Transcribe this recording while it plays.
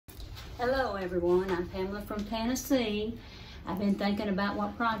Hello everyone, I'm Pamela from Tennessee. I've been thinking about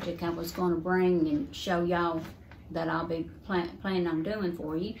what project I was going to bring and show y'all that I'll be planning on doing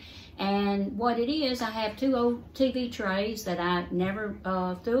for you. And what it is, I have two old TV trays that I never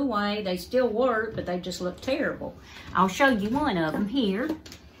threw away. They still work, but they just look terrible. I'll show you one of them here.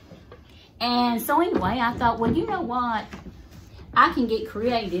 And so anyway, I thought, well, you know what? I can get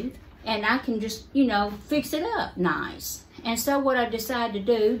creative and I can just, you know, fix it up nice. And so what I decided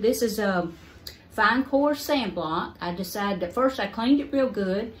to do, this is a fine core sand block. I decided that first I cleaned it real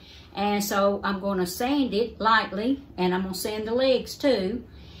good. And so I'm going to sand it lightly, and I'm going to sand the legs too.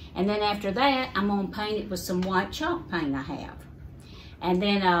 And then after that, I'm going to paint it with some white chalk paint I have. And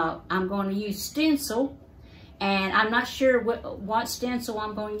then I'm going to use stencil. And I'm not sure what stencil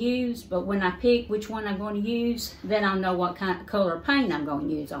I'm going to use, but when I pick which one I'm going to use, then I'll know what kind of color paint I'm going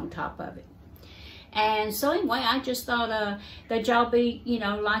to use on top of it. And so anyway, I just thought that y'all be, you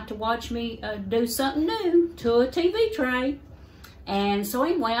know, like to watch me do something new to a TV tray. And so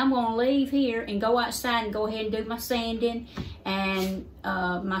anyway, I'm going to leave here and go outside and go ahead and do my sanding and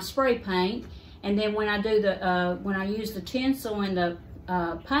my spray paint. And then when I do when I use the tinsel and the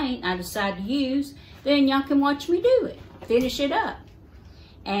paint I decide to use, then y'all can watch me do it, finish it up.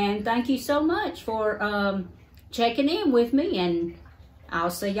 And thank you so much for checking in with me, and I'll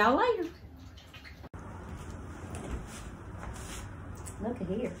see y'all later. Look at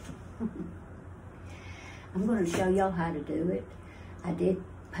here. I'm going to show y'all how to do it. I did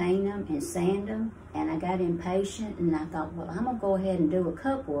paint them and sand them, and I got impatient, and I thought, well, I'm going to go ahead and do a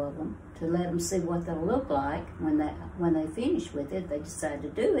couple of them to let them see what they'll look like when they finish with it. They decide to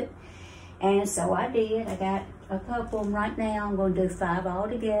do it. And so I did. I got a couple of them right now. I'm going to do 5 all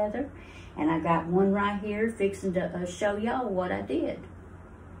together. And I got one right here fixing to show y'all what I did.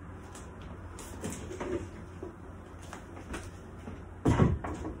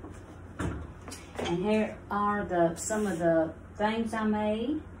 And here are some of the things I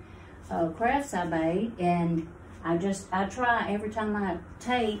made, crafts I made, and I try every time I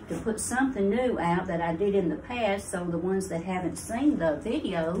tape to put something new out that I did in the past, so the ones that haven't seen the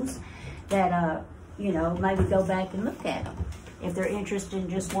videos, that you know, maybe go back and look at them if they're interested in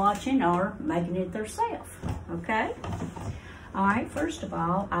just watching or making it themselves. Okay. All right. First of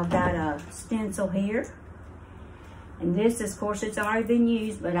all, I've got a stencil here. And this, of course, it's already been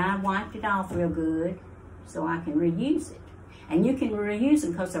used, but I wiped it off real good so I can reuse it. And you can reuse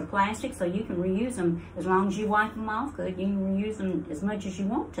them because they're plastic, so you can reuse them as long as you wipe them off good. You can reuse them as much as you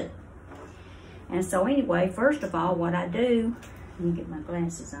want to. And so anyway, first of all, what I do, let me get my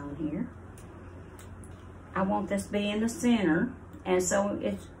glasses on here. I want this to be in the center. And so,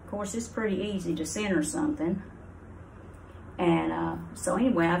 of course, it's pretty easy to center something. And so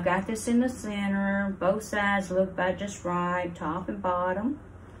anyway, I've got this in the center. Both sides look about just right, top and bottom.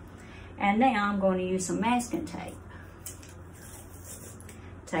 And now I'm going to use some masking tape.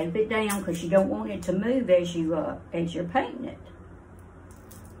 Tape it down because you don't want it to move as you're painting it.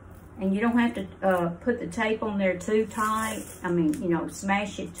 And you don't have to put the tape on there too tight. I mean, you know,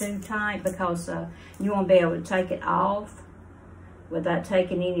 smash it too tight, because you won't be able to take it off without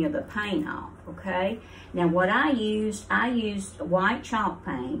taking any of the paint off, okay? Now what I used white chalk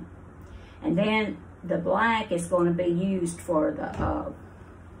paint, and then the black is going to be used for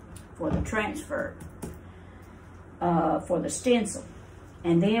the transfer, for the stencil.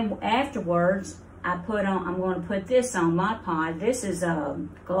 And then afterwards, I'm going to put this on my pot. This is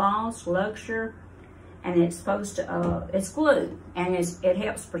Gloss Luxure, and it's supposed to, it's glue, and it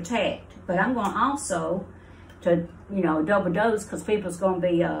helps protect. But I'm going to also, to, you know, double dose, because people's going to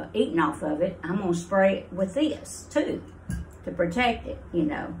be eating off of it, I'm going to spray it with this too to protect it, you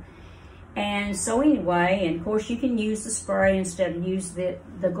know. And so anyway, and of course you can use the spray instead of use the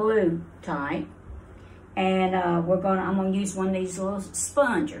glue type. And I'm going to use one of these little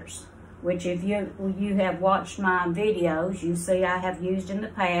spongers, which if you have watched my videos, you see I have used in the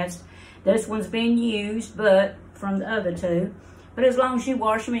past. This one's been used, but from the other two. But as long as you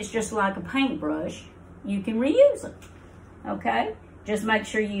wash them, it's just like a paintbrush. You can reuse them, okay? Just make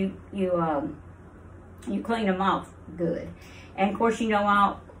sure you clean them off good. And of course, you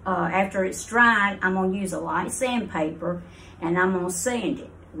know, after it's dried, I'm gonna use a light sandpaper, and I'm gonna sand it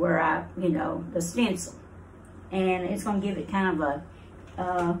where the stencil, and it's gonna give it kind of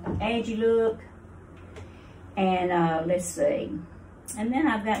a edgy look. And let's see. And then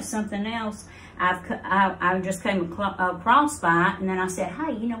I've got something else. I just came across by it, and then I said,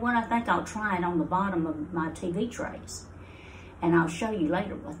 hey, you know what? I think I'll try it on the bottom of my TV trays. And I'll show you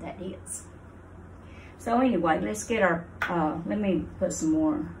later what that is. So anyway, let's get our, let me put some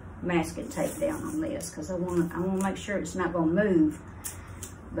more masking tape down on this, because I want to make sure it's not going to move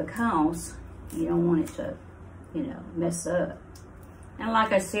because you don't want it to, you know, mess up. And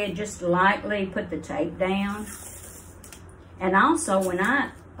like I said, just lightly put the tape down. And also when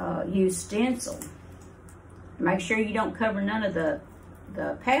I use stencil, make sure you don't cover none of the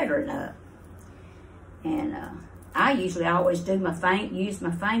pattern up. And I usually always do use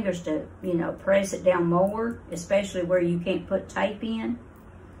my fingers to, you know, press it down more, especially where you can't put tape in.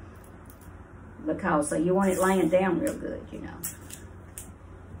 Because you want it laying down real good, you know.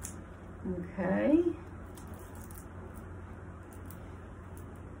 Okay.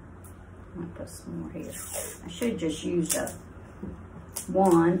 I'll put some more here. I should just use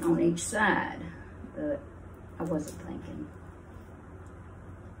one on each side, but I wasn't thinking.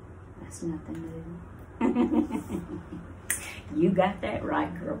 That's nothing new. You got that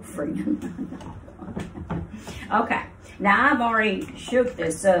right, girlfriend. Okay. Now, I've already shook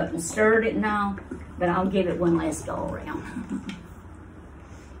this up and stirred it and all, but I'll give it one last go around.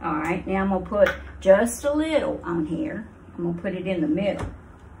 All right, now I'm going to put just a little on here. I'm going to put it in the middle.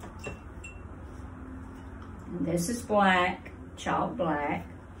 And this is black, chalk black.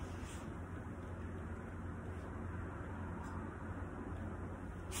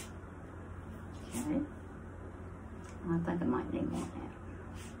 Okay. I think I might need more now.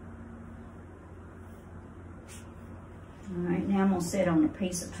 All right, now I'm going to set on a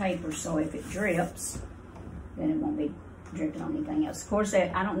piece of paper so if it drips, then it won't be dripping on anything else. Of course,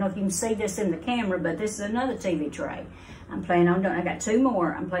 I don't know if you can see this in the camera, but this is another TV tray. I'm planning on doing, I got 2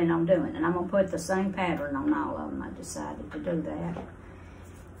 more I'm planning on doing, and I'm going to put the same pattern on all of them. I decided to do that.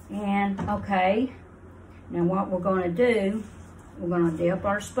 And, okay, now what we're going to do, we're going to dip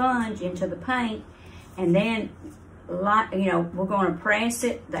our sponge into the paint, and then, you know, we're going to press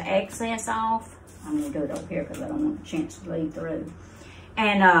it, the excess off. I'm going to do it over here because I don't want the chance to bleed through.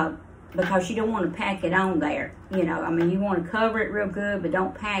 And because you don't want to pack it on there. You know, I mean, you want to cover it real good, but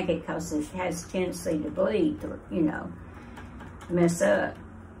don't pack it because it has a tendency to bleed through, you know, mess up.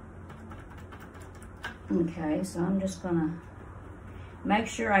 Okay, so I'm just going to make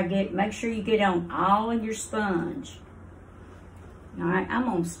sure you get on all of your sponge. All right, I'm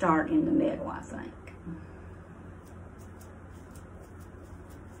going to start in the middle, I think.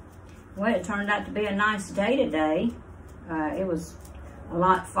 Well, it turned out to be a nice day today. It was a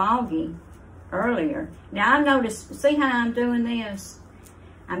lot foggy earlier. Now, I noticed, see how I'm doing this?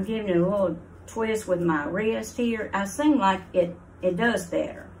 I'm giving it a little twist with my wrist here. I seem like it does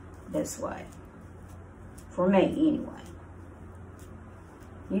better this way. For me, anyway.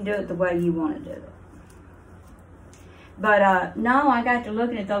 You do it the way you want to do it. But, no, I got to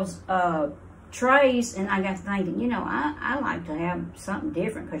looking at those trays, and I got to thinking, you know, I like to have something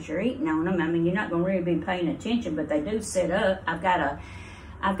different because you're eating on them. I mean, you're not going to really be paying attention, but they do sit up. I've got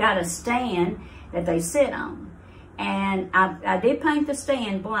a stand that they sit on, and I did paint the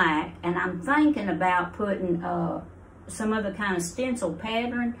stand black, and I'm thinking about putting some other kind of stencil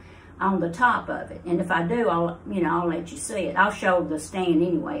pattern on the top of it. And if I do, I'll let you see it. I'll show the stand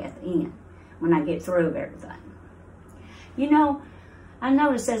anyway at the end when I get through everything. You know, I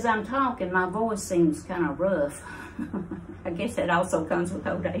notice as I'm talking, my voice seems kind of rough. I guess that also comes with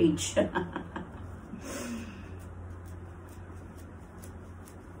old age.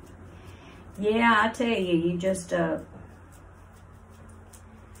 Yeah, I tell you, you just,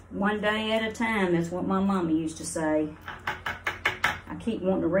 one day at a time, that's what my mama used to say. I keep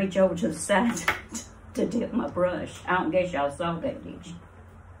wanting to reach over to the side to dip my brush. I don't guess y'all saw that, did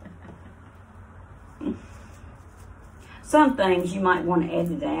you? Some things you might want to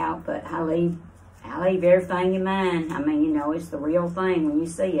edit out, but I leave everything in mind. I mean, you know, it's the real thing when you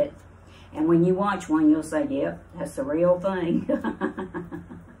see it. And when you watch one, you'll say, yep, that's the real thing.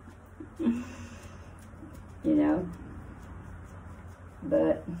 You know,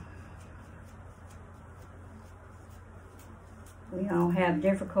 but we all have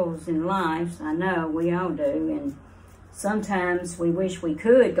difficulties in life. I know we all do, and sometimes we wish we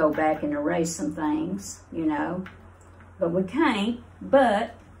could go back and erase some things, you know, but we can't.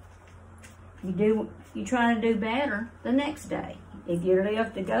 But you try to do better the next day. If you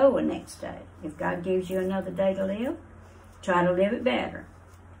live to go the next day, if God gives you another day to live, try to live it better.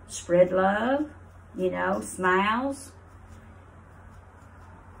 Spread love, you know, smiles.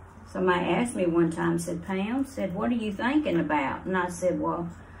 Somebody asked me one time, said, Pam, said, what are you thinking about? And I said, well,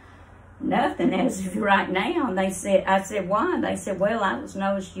 nothing as of right now. And I said, why? They said, well, I was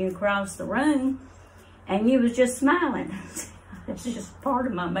noticing you across the room and you was just smiling. It's just part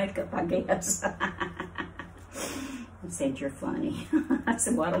of my makeup, I guess. I said, you're funny. I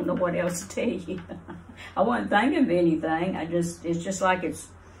said, well, I don't know what else to tell you. I wasn't thinking of anything. It's just like it's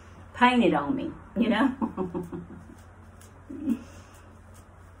painted on me, you know?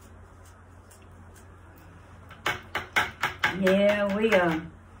 Yeah,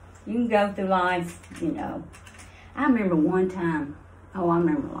 you can go through life, you know. I remember one time, I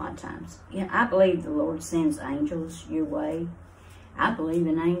remember a lot of times. Yeah, I believe the Lord sends angels your way. I believe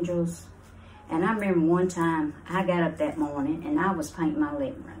in angels. And I remember one time, I got up that morning and I was painting my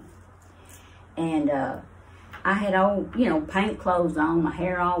living room. And I had old, you know, paint clothes on, my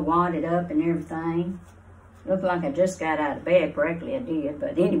hair all wadded up and everything. Looked like I just got out of bed. Correctly, I did.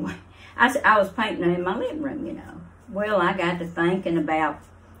 But anyway, I was painting in my living room, you know. Well, I got to thinking about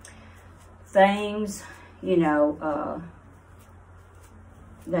things, you know,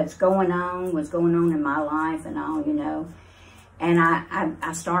 was going on in my life and all, you know. And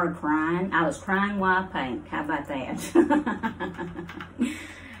I started crying. I was crying while I paint. How about that?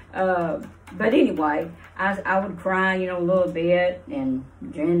 But anyway, I would cry, you know, a little bit and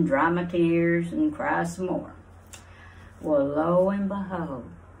then dry my tears and cry some more. Well, lo and behold,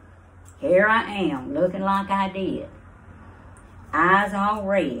 here I am looking like I did. Eyes all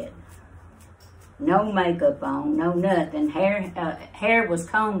red. No makeup on, no nothing. Hair was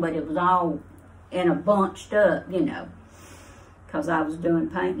combed, but it was all in a bunched up, you know, because I was doing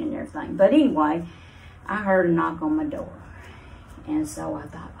painting and everything. But anyway, I heard a knock on my door. And so I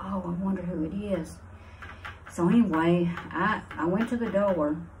thought, oh, I wonder who it is. So anyway, I went to the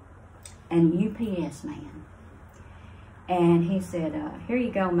door, and UPS man. And he said, here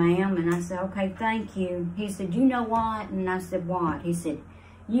you go, ma'am. And I said, okay, thank you. He said, you know what? And I said, what? He said,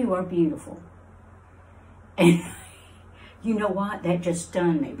 you are beautiful. And you know what? That just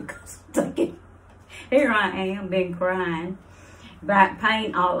stunned me because I'm thinking, here I am, been crying, got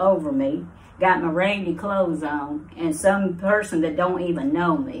paint all over me, got my raggedy clothes on, and some person that don't even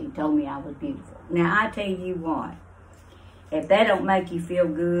know me told me I was beautiful. Now, I tell you what, if that don't make you feel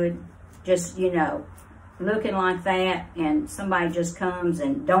good, just, you know, looking like that, and somebody just comes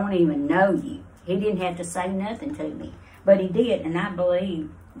and don't even know you. He didn't have to say nothing to me, but he did, and I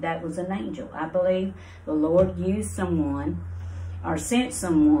believe that was an angel. I believe the Lord used someone or sent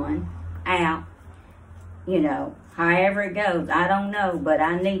someone out, you know, however it goes. I don't know, but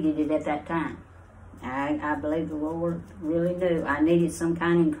I needed it at that time. I believe the Lord really knew. I needed some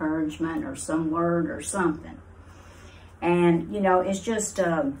kind of encouragement or some word or something. And, you know, it's just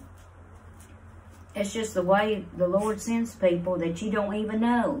the way the Lord sends people that you don't even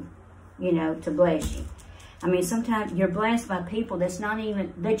know, you know, to bless you. I mean, sometimes you're blessed by people that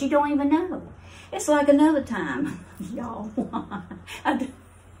you don't even know. It's like another time, y'all. I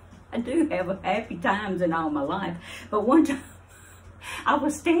do have happy times in all my life. But one time, I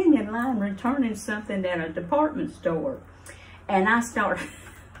was standing in line returning something at a department store. And I started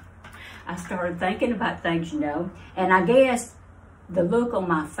thinking about things, you know. And I guess the look on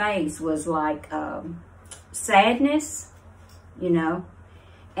my face was like sadness, you know.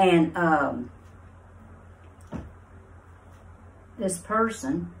 And this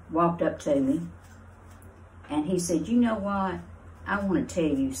person walked up to me and he said, you know what? I want to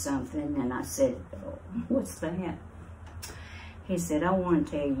tell you something. And I said, oh, what's that? He said, I want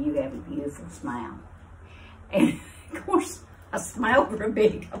to tell you, you have a beautiful smile. And of course, I smiled real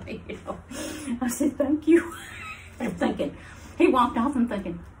big. I mean, you know, I said, thank you. I'm thinking, he walked off and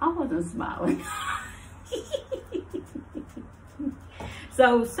thinking, I wasn't smiling.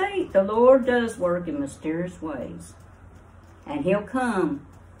 So, see, the Lord does work in mysterious ways. And he'll come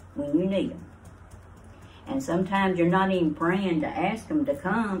when you need him. And sometimes you're not even praying to ask him to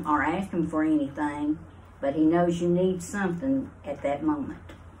come or ask him for anything, but he knows you need something at that moment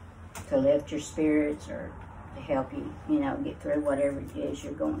to lift your spirits or to help you, you know, get through whatever it is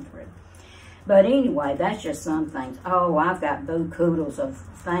you're going through. But anyway, that's just some things. Oh, I've got boo-koodles of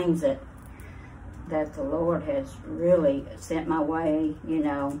things that the Lord has really sent my way, you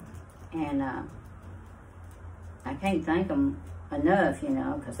know, and I can't thank him enough, you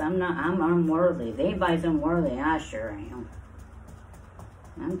know, because I'm unworthy. If anybody's unworthy, I sure am.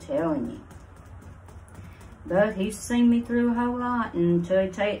 I'm telling you. But he's seen me through a whole lot until he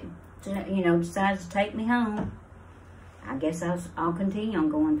decides to take me home. I guess I'll continue on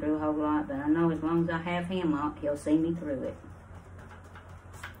going through a whole lot, but I know as long as I have him, he'll see me through it.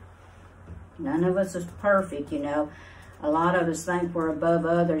 None of us is perfect, you know. A lot of us think we're above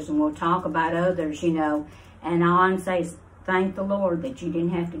others, and we'll talk about others, you know. And all I can say is, thank the Lord that you didn't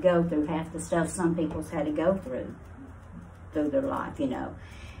have to go through half the stuff some people's had to go through their life, you know.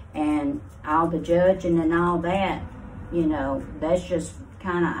 And all the judging and all that, you know, that's just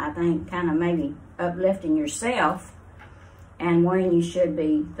kind of, I think, kind of maybe uplifting yourself, and when you should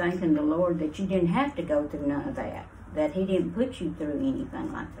be thanking the Lord that you didn't have to go through none of that, that he didn't put you through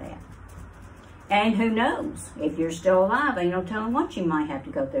anything like that. And who knows? If you're still alive, ain't no telling what you might have to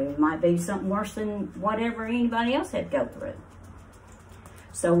go through. It might be something worse than whatever anybody else had to go through.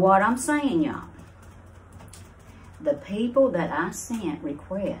 So what I'm saying, y'all, the people that I sent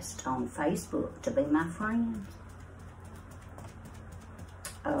requests on Facebook to be my friends,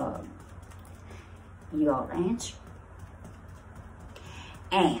 you ought to answer.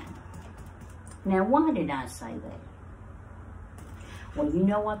 And, now why did I say that? Well, you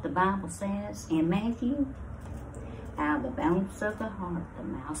know what the Bible says in Matthew? Out of the abundance of the heart, the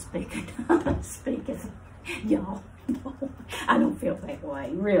mouth speaketh. Y'all, no, I don't feel that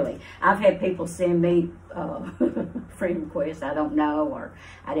way, really. I've had people send me friend requests I don't know, or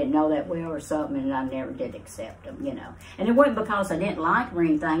I didn't know that well or something, and I never did accept them, you know. And it wasn't because I didn't like them or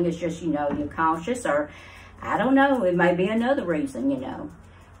anything. It's just, you know, you're cautious, or I don't know. It may be another reason, you know.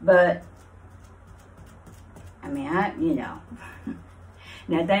 But, I mean, you know.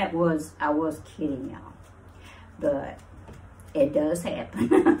 Now, I was kidding y'all, but it does happen.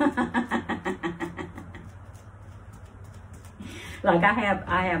 Like I have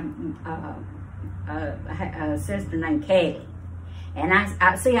a sister named Katie, and I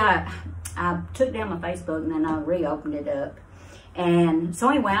took down my Facebook and then I reopened it up, and so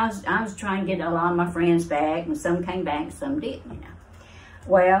anyway, I was trying to get a lot of my friends back, and some came back, some didn't, you know.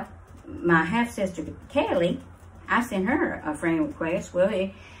 Well, my half sister Kelly, I sent her a friend request. Well,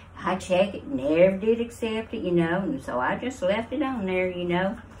 I checked it, never did accept it, you know, and so I just left it on there, you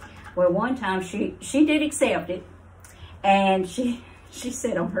know. Well, one time she did accept it. And she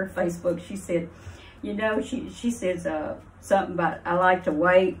said on her Facebook, she said, you know, she says something about, I like to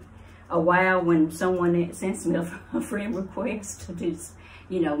wait a while when someone sends me a friend request to just,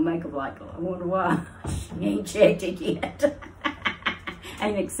 you know, make them like, I wonder why she ain't checked it yet.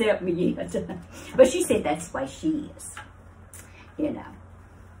 Ain't accept me yet. But she said that's the way she is, you know.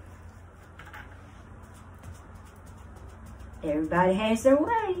 Everybody has their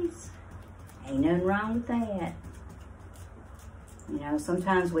ways. Ain't nothing wrong with that. You know,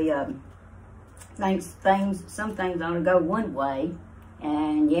 sometimes we think some things ought to go one way,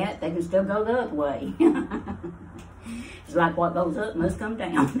 and yet they can still go the other way. It's like what goes up must come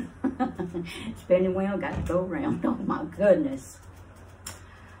down. Spinning wheel got to go around. Oh my goodness.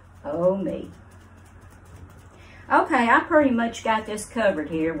 Oh me. Okay, I pretty much got this covered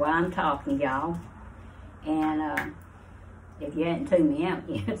here while I'm talking to y'all. And if you hadn't tuned me out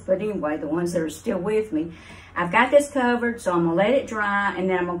yet, but anyway, the ones that are still with me, I've got this covered, so I'm going to let it dry, and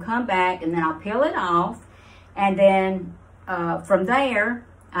then I'm going to come back, and then I'll peel it off, and then from there,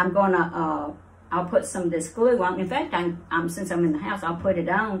 I'm going to, I'll put some of this glue on. In fact, since I'm in the house, I'll put it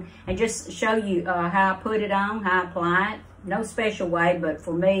on, and just show you how I put it on, how I apply it. No special way, but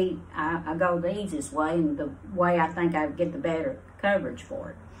for me, I go the easiest way, and the way I think I get the better coverage for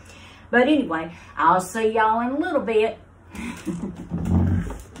it. But anyway, I'll see y'all in a little bit.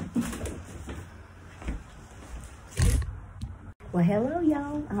 Well, hello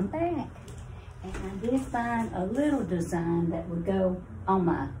y'all, I'm back, and I did find a little design that would go on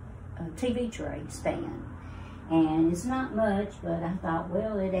my TV tray stand, and it's not much, but I thought,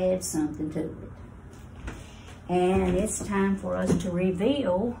 well, it adds something to it. And it's time for us to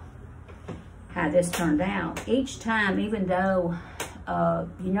reveal how this turned out. Each time, even though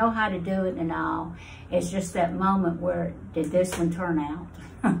you know how to do it and all, it's just that moment where, did this one turn out?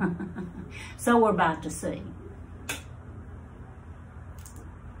 So we're about to see.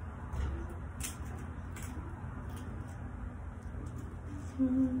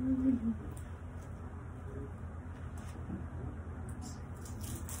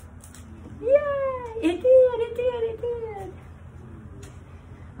 Yeah, it did.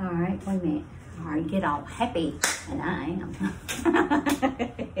 All right, wait a minute. All right, get all happy, and I am.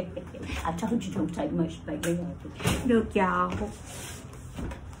 I told you don't take much to make me happy. Look, y'all.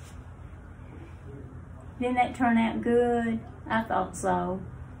 Didn't that turn out good? I thought so.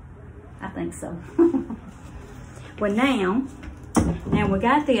 I think so. Well, now we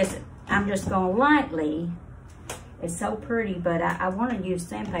got this. I'm just going to lightly. It's so pretty, but I want to use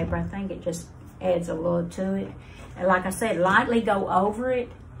sandpaper. I think it just adds a little to it. And like I said, lightly go over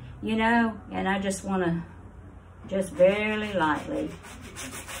it, you know, and I just want to just very lightly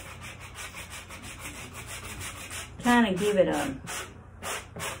kind of give it a,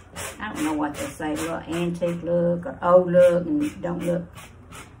 I don't know what they say, a little antique look or old look, and don't look,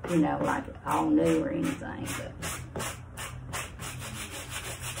 you know, like all new or anything, but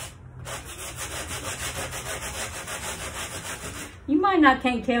you might not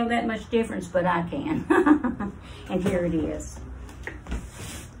can't tell that much difference, but I can. And here it is.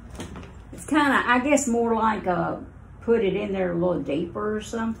 It's kind of, I guess, more like put it in there a little deeper or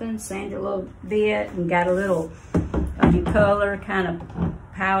something, sand it a little bit, and got a little of your color kind of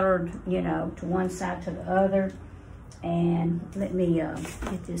powdered, you know, to one side to the other. And let me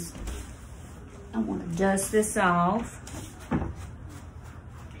get this, I want to dust this off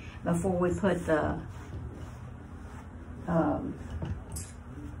before we put the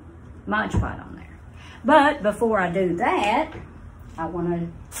Mod Podge on there. But before I do that, I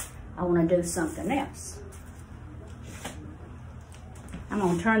want to do something else. I'm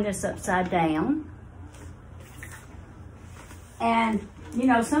going to turn this upside down. And, you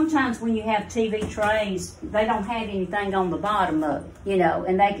know, sometimes when you have TV trays, they don't have anything on the bottom of it, you know.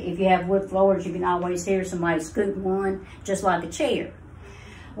 And if you have wood floors, you can always hear somebody scooting one, just like a chair.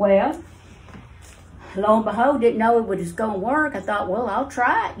 Well, lo and behold, didn't know it was going to work. I thought, well, I'll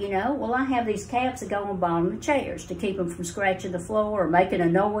try it, you know. Well, I have these caps that go on the bottom of the chairs to keep them from scratching the floor or making a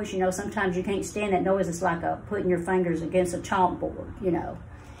noise. You know, sometimes you can't stand that noise. It's like putting your fingers against a chalkboard, you know,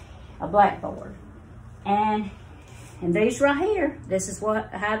 a blackboard. And these right here, this is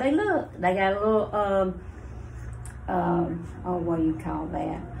how they look. They got a little, oh, what do you call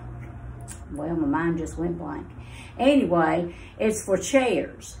that? Well, my mind just went blank. Anyway, it's for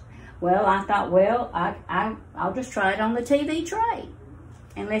chairs. Well, I thought, well, I'll just try it on the TV tray.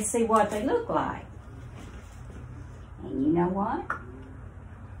 And let's see what they look like. And you know what?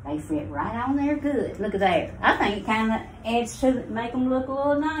 They fit right on there good. Look at there. I think it kind of adds to it, make them look a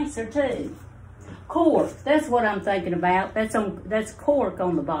little nicer too. Cork, that's what I'm thinking about. That's cork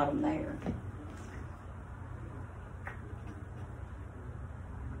on the bottom there.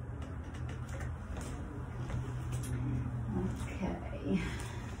 Okay.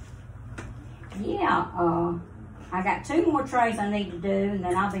 Yeah, I got 2 more trays I need to do, and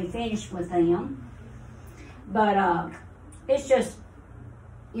then I'll be finished with them. But it's just,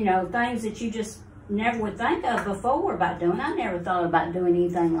 you know, things that you just never would think of before about doing. I never thought about doing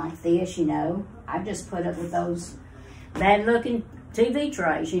anything like this, you know. I just put up with those bad-looking TV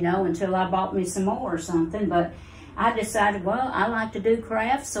trays, you know, until I bought me some more or something. But I decided, well, I like to do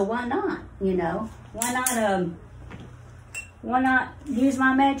crafts, so why not, you know? Why not use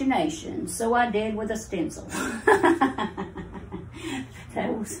my imagination? So I did with a stencil.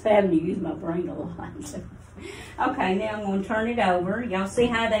 That was having to use my brain a lot. Okay, now I'm going to turn it over. Y'all see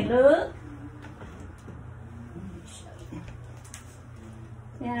how they look?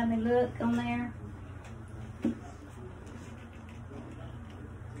 See how they look on there?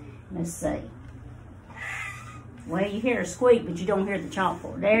 Let's see. Well, you hear a squeak, but you don't hear the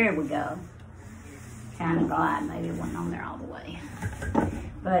chalkboard. There we go. Kind of glad maybe it wasn't on there all the way.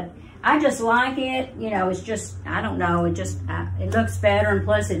 But I just like it. You know, it's just, I don't know, it just, it looks better. And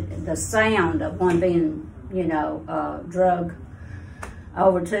plus the sound of one being, you know, drug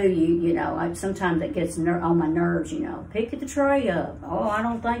over to you, you know, sometimes it gets on my nerves, you know. Pick the tray up. Oh, I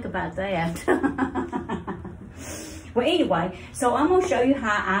don't think about that. Well, anyway, so I'm going to show you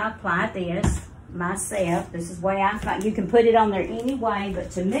how I apply this myself. This is the way I apply. You can put it on there any way,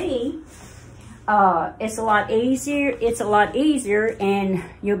 but to me, it's a lot easier. It's a lot easier, and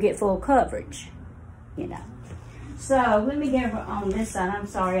you'll get full coverage, you know. So let me get on this side. I'm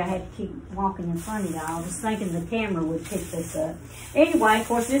sorry I had to keep walking in front of y'all. I was thinking the camera would pick this up. Anyway, of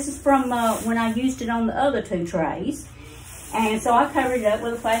course, this is from when I used it on the other 2 trays. And so I covered it up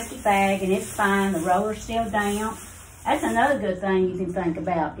with a plastic bag, and it's fine. The roller's still damp. That's another good thing you can think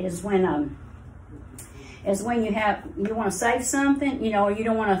about is when you want to save something, you know, or you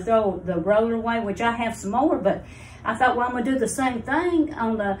don't want to throw the roller away, which I have some more, but I thought, well, I'm going to do the same thing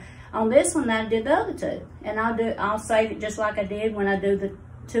on this one that I did the other 2. And I'll save it just like I did when I do the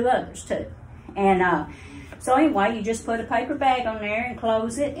 2 others too. And so anyway, you just put a paper bag on there and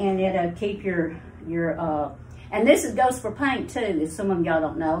close it, and it'll keep your and this goes for paint too, if some of y'all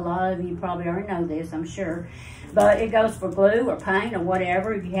don't know. A lot of you probably already know this, I'm sure. But it goes for glue or paint or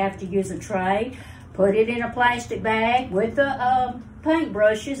whatever. If you have to use a tray, put it in a plastic bag with the paint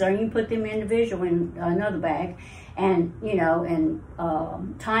brushes, or you can put them individual in another bag, and, you know, and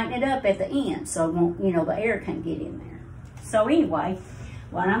tighten it up at the end so it won't, you know, the air can't get in there. So anyway,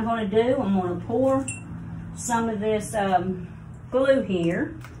 what I'm going to do, I'm going to pour some of this glue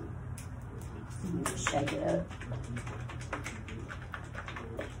here. Let me just shake it up.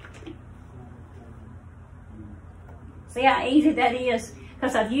 See how easy that is?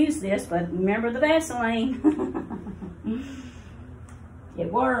 Because I've used this, but remember the Vaseline. It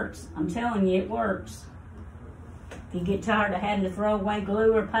works. I'm telling you, it works. If you get tired of having to throw away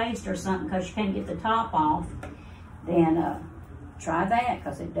glue or paste or something because you can't get the top off, then try that,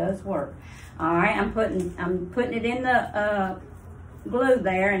 because it does work. All right, I'm putting it in the glue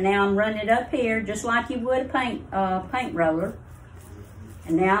there, and now I'm running it up here just like you would a paint roller.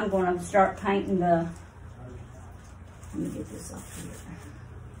 And now I'm going to start painting the, let me get this up here.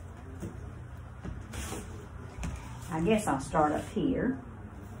 I guess I'll start up here.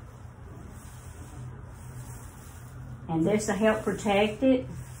 And this will help protect it.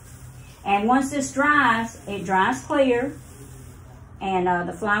 And once this dries, it dries clear. And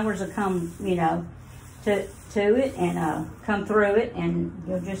the flowers will come, you know, to it and come through it. And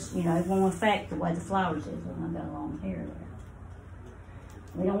you'll just, you know, it won't affect the way the flowers is. I've got a long hair there.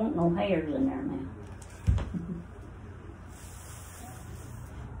 We don't want no hairs in there now.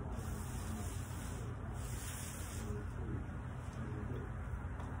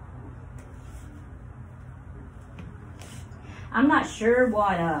 I'm not sure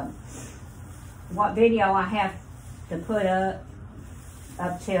what video I have to put up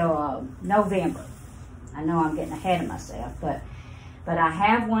till November. I know I'm getting ahead of myself, but I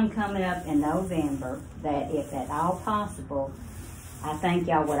have one coming up in November that, if at all possible, I think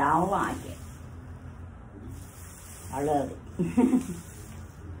y'all would all like it. I love it.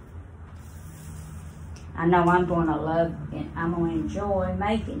 I know I'm going to love it. I'm going to enjoy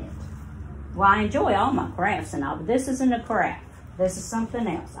making it. Well, I enjoy all my crafts and all, but this isn't a craft. This is something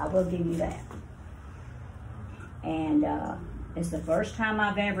else. I will give you that. And it's the first time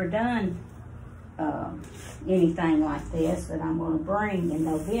I've ever done anything like this that I'm going to bring in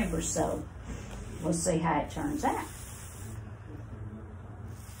November, so we'll see how it turns out.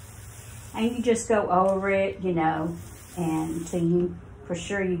 And you just go over it, you know, and until you, for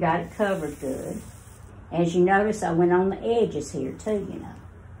sure you got it covered good. As you notice, I went on the edges here too, you know.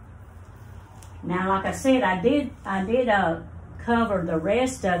 Now, like I said, I did cover the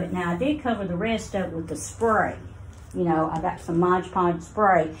rest of it. Now, I did cover the rest of it with the spray. You know, I got some Mod Podge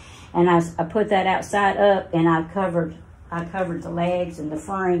spray, and I put that outside up, and I covered the legs and the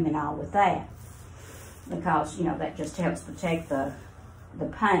frame and all with that, because, you know, that just helps protect the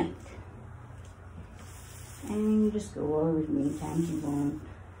paint. And you just go over as many times you want.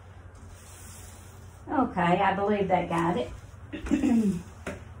 Okay, I believe that got it.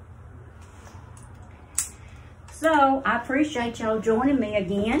 So, I appreciate y'all joining me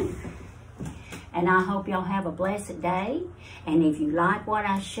again. And I hope y'all have a blessed day. And if you like what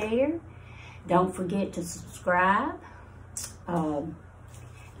I share, don't forget to subscribe and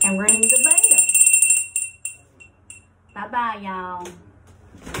ring the bell. Bye-bye, y'all.